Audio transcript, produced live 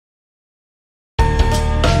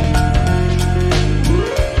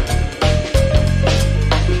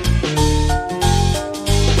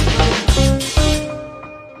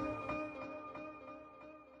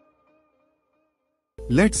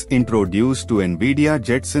Let's introduce to NVIDIA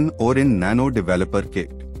Jetson Orin Nano Developer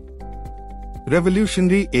Kit.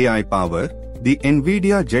 Revolutionary AI power. The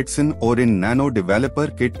NVIDIA Jetson Orin Nano Developer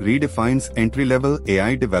Kit redefines entry-level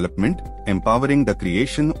AI development, empowering the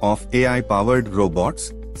creation of AI-powered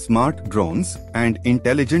robots, smart drones, and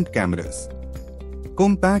intelligent cameras.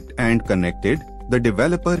 Compact and connected, the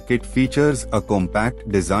developer kit features a compact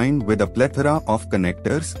design with a plethora of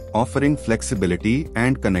connectors, offering flexibility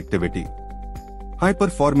and connectivity.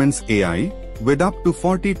 High-performance AI. With up to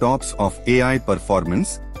 40 TOPS of AI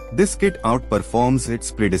performance, this kit outperforms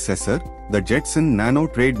its predecessor, the Jetson Nano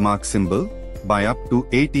trademark symbol, by up to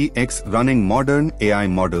 80x, running modern AI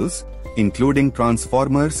models, including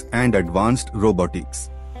transformers and advanced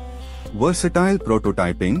robotics. Versatile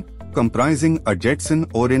prototyping, comprising a Jetson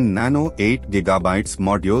Orin Nano 8GB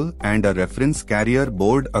module and a reference carrier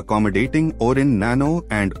board accommodating Orin Nano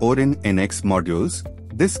and Orin NX modules.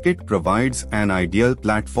 This kit provides an ideal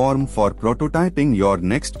platform for prototyping your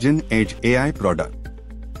next-gen edge AI product.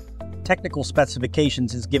 Technical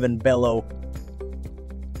specifications is given below.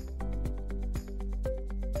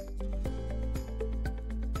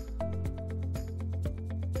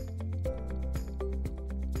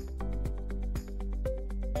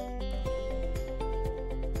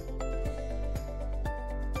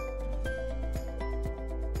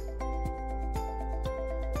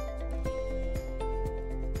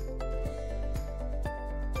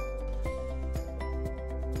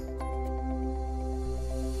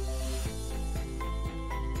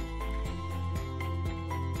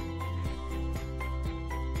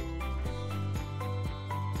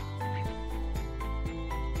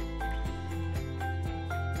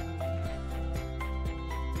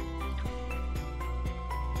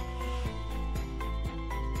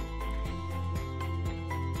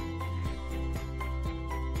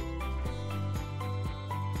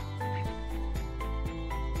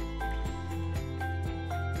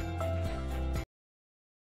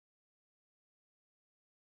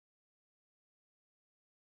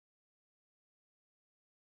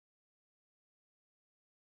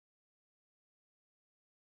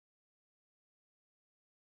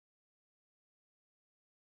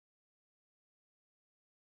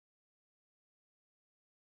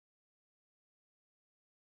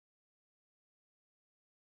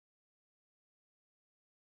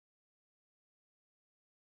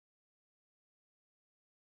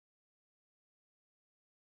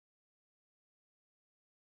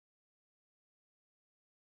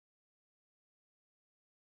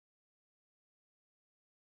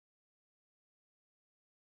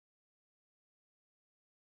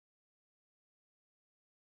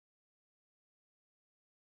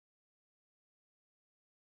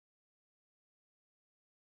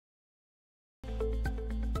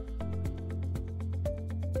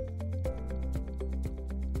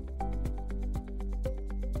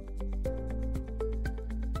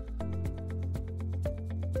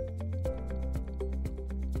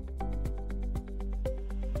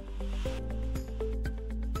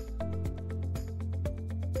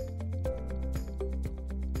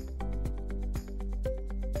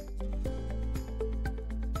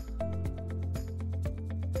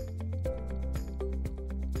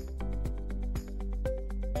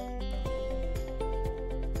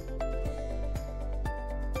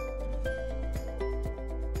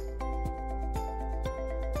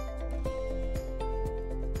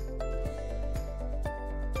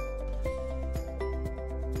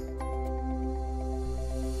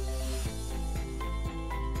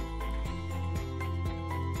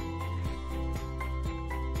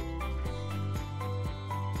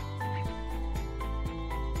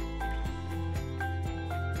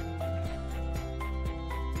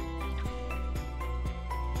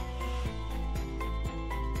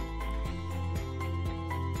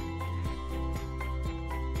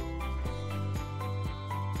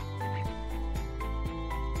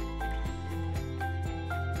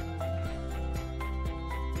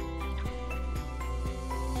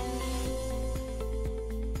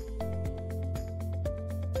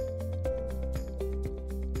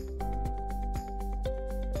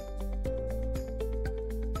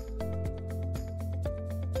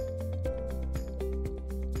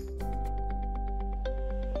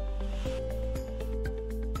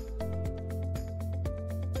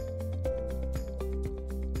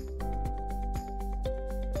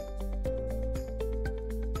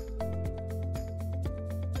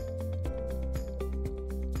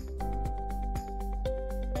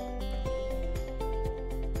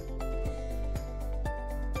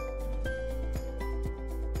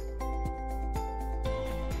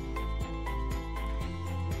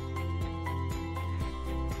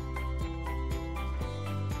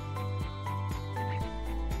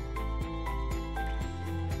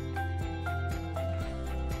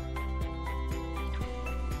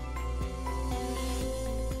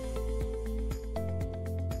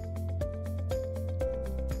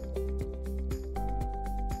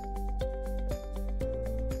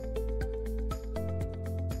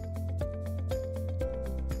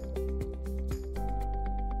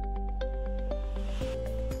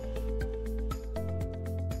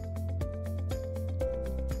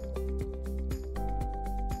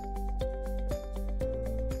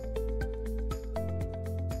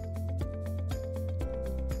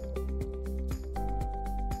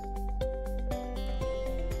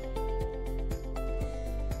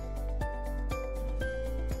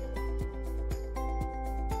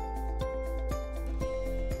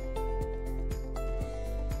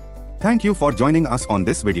 Thank you for joining us on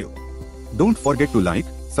this video. Don't forget to like,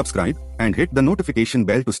 subscribe, and hit the notification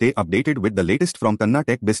bell to stay updated with the latest from Tanna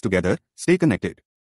TechBiz. Together, stay connected.